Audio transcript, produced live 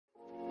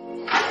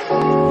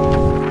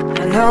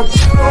Your goal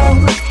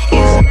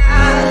is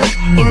not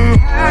in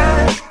her.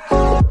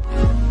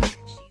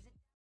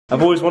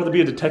 I've always wanted to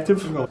be a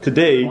detective.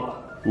 Today,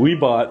 we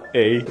bought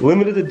a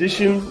limited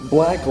edition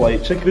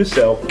Blacklight. Check this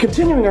out.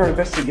 Continuing our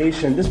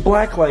investigation, this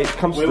Blacklight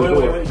comes to the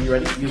door. Wait. You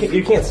ready?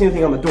 You can't see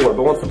anything on the door,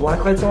 but once the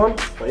Blacklight's on,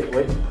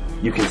 wait.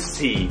 You can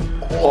see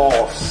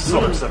all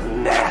sorts of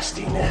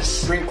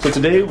nastiness. So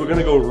today, we're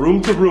gonna go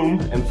room to room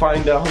and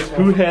find out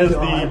who has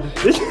the...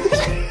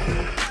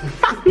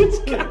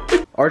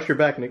 Arch your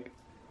back, Nick.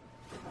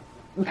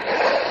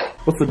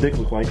 What's the dick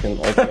look like?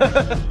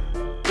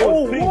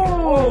 Oh,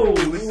 whoa!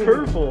 It's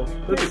purple.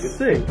 That's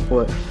sick.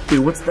 What?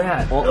 Dude, what's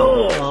that?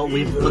 Oh,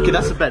 okay,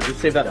 that's the bed. We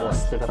save that one.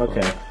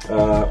 Okay.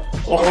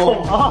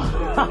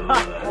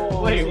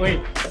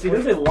 Wait. See,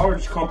 there's a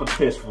large clump of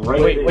piss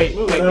right there. Wait.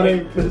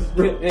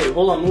 Hey,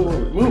 hold on,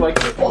 move. Like,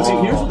 See,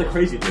 here's what the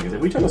crazy thing is.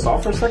 If we turn this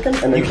off for a second,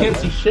 and then you can't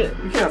see shit.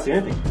 You cannot see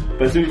anything.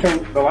 But as soon as you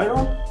turn the light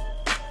on,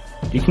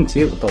 you can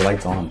see it with the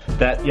lights on.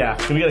 yeah.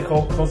 Can we get a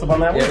close up on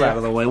that? Yeah. Out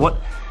of the way. What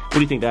do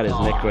you think that is,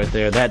 Nick? Right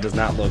there. That does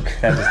not look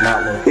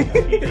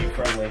PG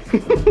friendly.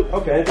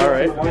 Okay. All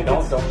right.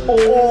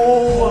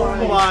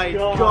 Oh my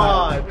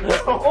god.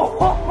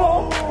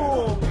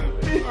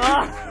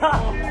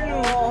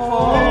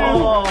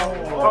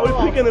 Are we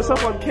picking this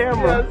up on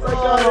camera? Yes, I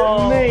got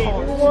it. Nate.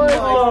 What?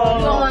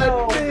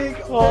 God, Nick.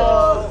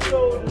 Oh,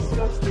 so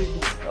disgusting.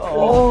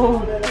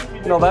 Oh.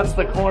 No, that's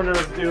the corner,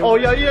 dude. Oh,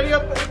 yeah.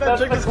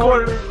 Check this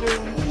corner.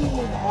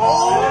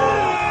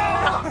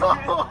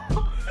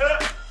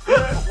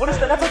 What is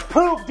that? That's like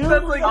poop, dude.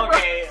 That's like,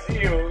 okay,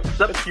 ew. Is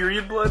that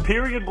period blood?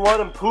 Period blood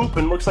and poop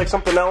and looks like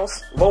something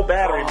else. Low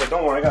battery, but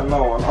don't worry, I got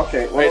another one.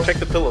 Okay, well, Wait, check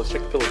the pillows.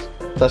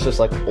 That's just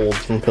like old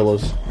from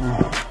pillows.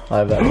 I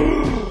have that.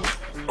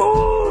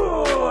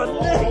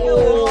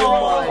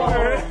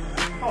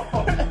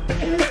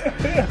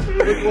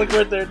 Look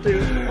right there too.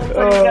 I'll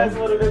tell you guys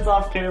what it is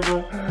off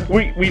camera.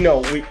 We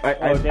know. I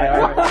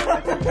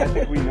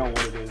think we know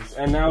what it is.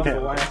 And now the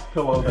last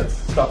pillow that's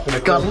stuffed in the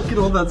God, look at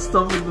all that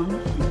stuff in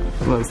them.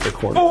 That's the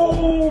corner.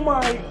 Oh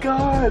my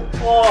god!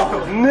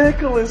 Oh,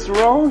 Nicholas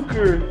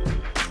Ronker!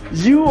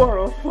 You are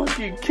a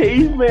fucking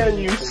caveman,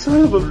 you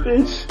son of a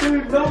bitch!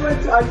 Dude, no,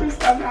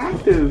 I'm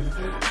active.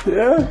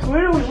 Yeah,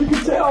 clearly we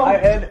can tell.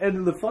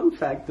 And the fun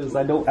fact is,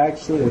 I don't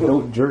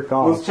jerk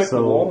off. Let's check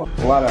the wall.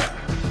 A lot of.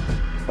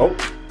 Oh,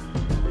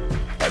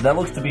 that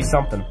looks to be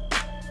something.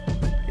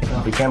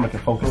 The camera can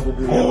focus.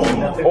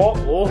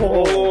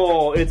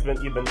 Oh! You've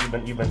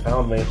been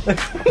found, mate.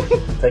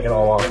 Take it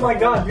all off. Oh my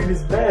god, dude,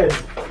 his bed.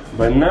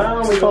 But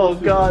now we go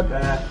to God. the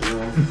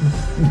bathroom.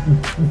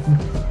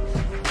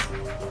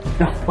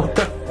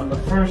 And the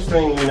first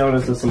thing you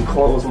notice is some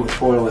clothes on the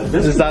toilet.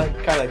 Is that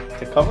kind of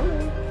to cover?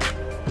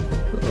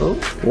 Oh.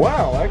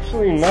 Wow,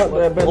 actually not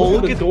that bad.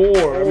 Look at the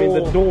door. I mean,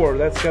 the door.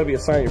 That's got to be a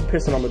sign you're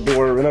pissing on the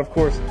door. And of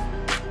course,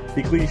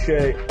 the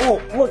cliche.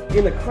 Oh, look,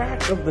 in the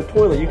cracks of the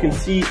toilet, you can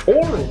see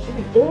orange. Look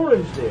at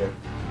orange there.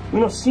 You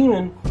know,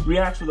 semen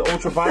reacts with the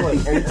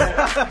ultraviolet. And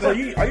so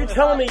are you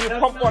telling me you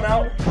pump one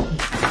out?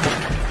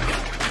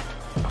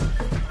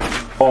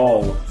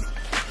 Oh.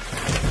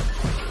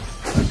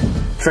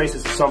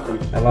 Traces of something.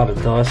 A lot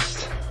of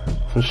dust.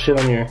 Some shit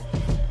on here.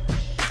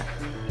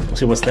 Let's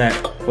see, what's that?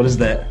 What is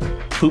that?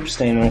 Poop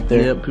stain right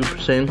there. Yeah, poop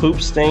stain. Poop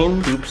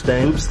stain? Poop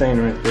stain. Poop stain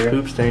right there.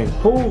 Poop stain.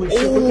 Holy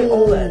shit, look at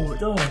all that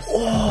dust.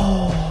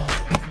 Oh.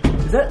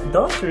 Is that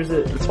dust or is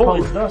it? It's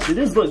probably dust. It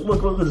is, look,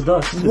 it's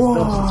dust. It's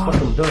dust. It's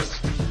fucking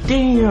dust.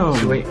 Damn.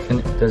 So wait,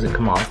 does it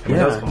come off? Yeah. It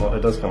does come off.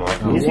 It does come off.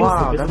 Oh,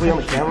 wow, that's on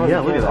the camera. Yeah,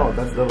 look at that. Oh,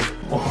 that's dope.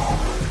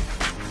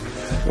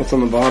 What's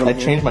on the bottom? I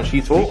change my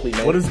sheets weekly,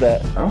 man. What is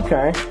that?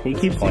 Okay. He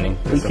keeps pointing.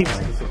 He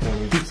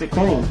keeps it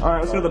clean. All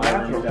right, let's go to the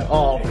bathroom.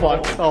 Oh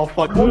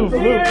fuck! Move!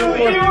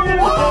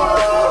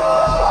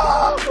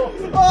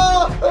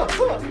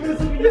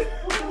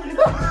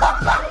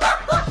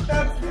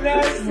 That's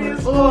nasty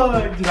as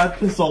fuck. Did I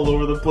piss all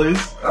over the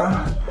place?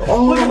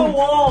 Look at the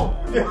wall.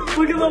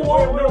 Look at the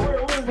wall.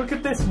 Look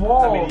at this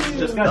wall. I mean, it's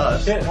just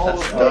dust. Shit all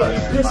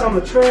over. Piss on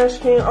the trash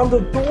can, on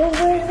the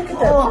doorway. Look at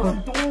that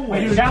fucking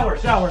doorway. Wait,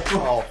 shower.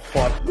 Oh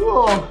fuck!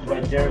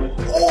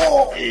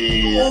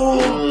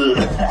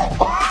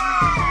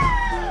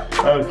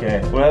 Okay,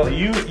 well,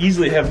 you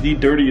easily have the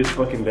dirtiest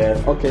fucking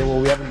bath. Okay, well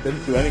we haven't been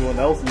to anyone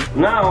else's.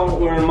 Now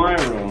we're in my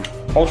room.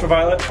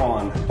 Ultraviolet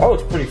on. Oh,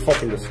 it's pretty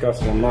fucking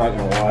disgusting. I'm not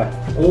gonna lie.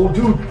 Oh,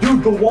 dude,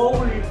 the wall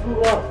where you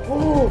threw up.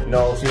 Oh.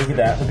 No, see, look at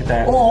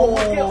that. Oh,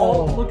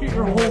 look at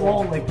your whole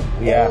wall, like.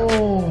 Yeah.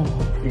 Oh.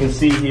 You can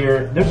see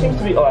here. There seems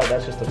to be. Oh,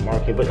 that's just a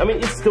marking, but I mean,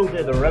 it's still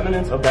there. The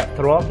remnants of that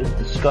throw up is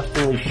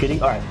disgustingly shitty.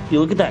 All right, you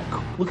look at that.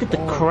 Look at the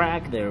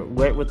crack there,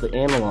 right where the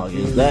analog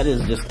is. That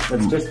is just.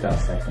 That's just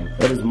dust, I think.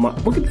 That is.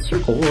 Look at the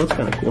circle. Oh, that's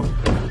kind of cool.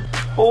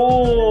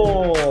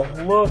 Oh,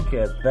 look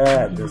at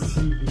that.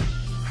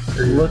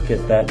 Look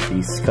at that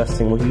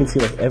disgusting. Look, you can see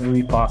like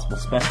every possible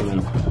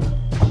specimen.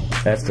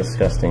 That's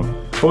disgusting.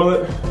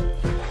 Toilet.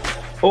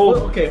 Oh,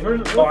 okay. I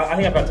think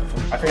I forgot to.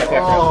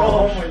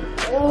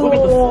 Look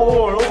at the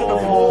floor. Look at the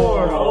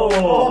floor.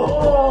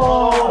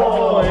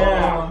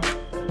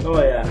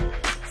 Oh yeah.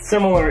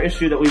 similar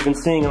issue that we've been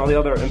seeing in all the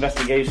other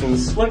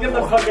investigations. Look at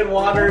the fucking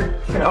water.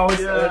 Oh,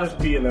 there's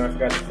pee in there. I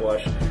forgot to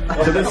flush.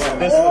 So this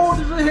Oh,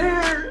 there's a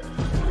hair.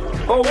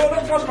 Oh, well,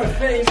 don't touch my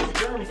face. There's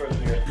germs right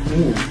here.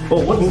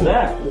 Oh, what is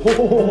that?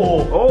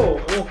 Oh.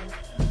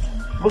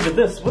 Look at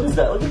this. What is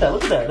that? Look at that.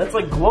 Look at that. That's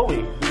like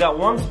glowy. We got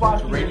one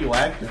spot.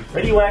 Radioactive.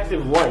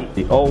 Radioactive light.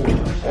 Oh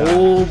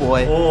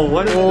boy. Oh,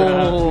 what is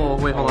that? Oh,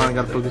 wait, hold on, I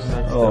gotta focus.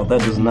 Oh,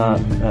 that does not.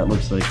 That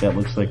looks like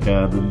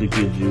the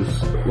kid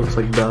juice. Looks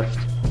like dust.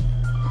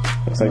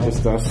 Looks like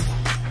just dust.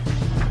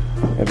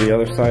 At the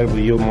other side will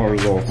yield more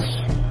results.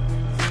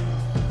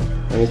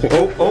 Anything?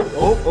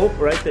 Oh,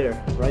 right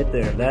there. Right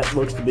there. That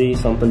looks to be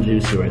something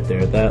juicy right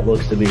there. That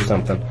looks to be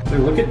something.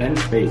 Dude, look at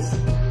Ben's face.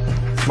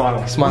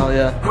 Smile,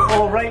 yeah.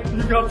 Oh, right.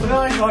 You got the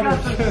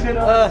shit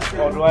up.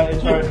 Oh, do I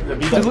try to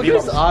beat Dude, look at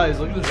his eyes.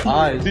 Look at his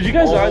eyes. Dude, you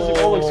guys' eyes look,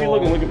 oh, look, see,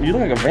 look, you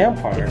look like a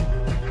vampire.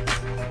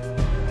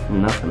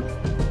 Nothing.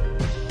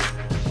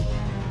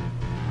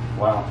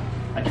 Wow.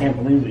 I can't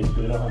believe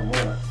we don't have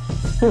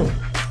more.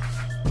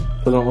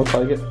 Doesn't look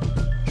like it.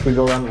 Should we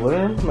go around the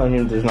living room? I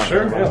mean, there's not.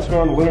 Sure, yeah, let's go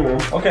around the living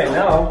room. Okay,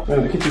 now, we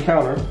have the kitchen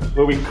counter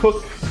where we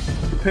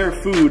prepare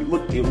food.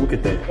 Look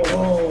at that.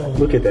 Oh,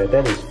 look at that.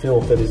 That is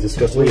filth. That is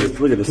disgusting.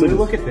 Look at this.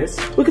 Look at this.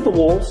 Look at the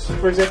walls,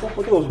 for example.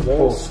 Look at those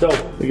walls.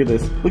 Stove. Look at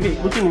this.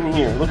 Look in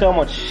here. Look how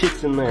much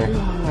shit's in there.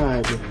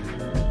 God.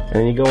 And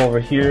then you go over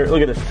here.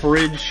 Look at the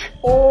fridge.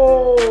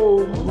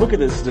 Oh, look at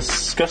this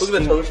disgusting.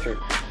 Look at the toaster.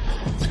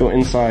 Let's go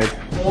inside.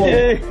 Oh.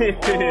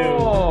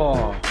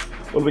 Ew.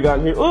 What have we got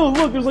in here? Oh,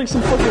 look, there's like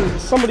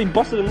somebody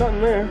busted a nut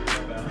in there.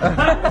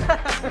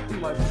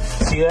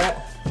 See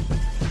that?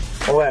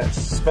 All that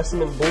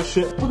specimen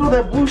bullshit. Look at all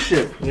that blue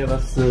shit. Yeah,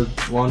 that's the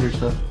laundry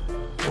stuff.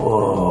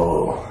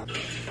 Whoa.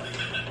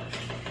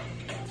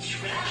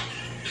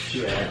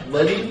 Yeah,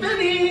 Bloody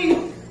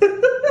Betty.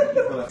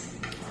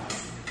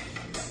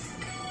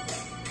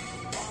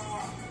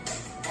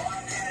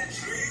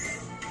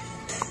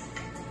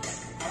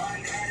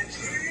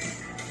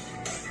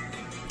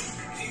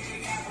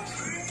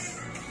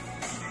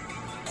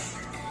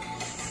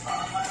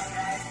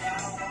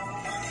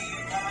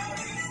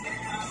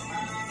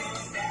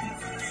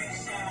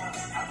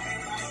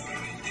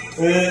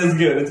 It's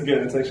good, it's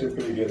good. It's actually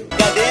pretty good.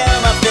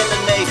 Goddamn, I feel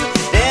amazing.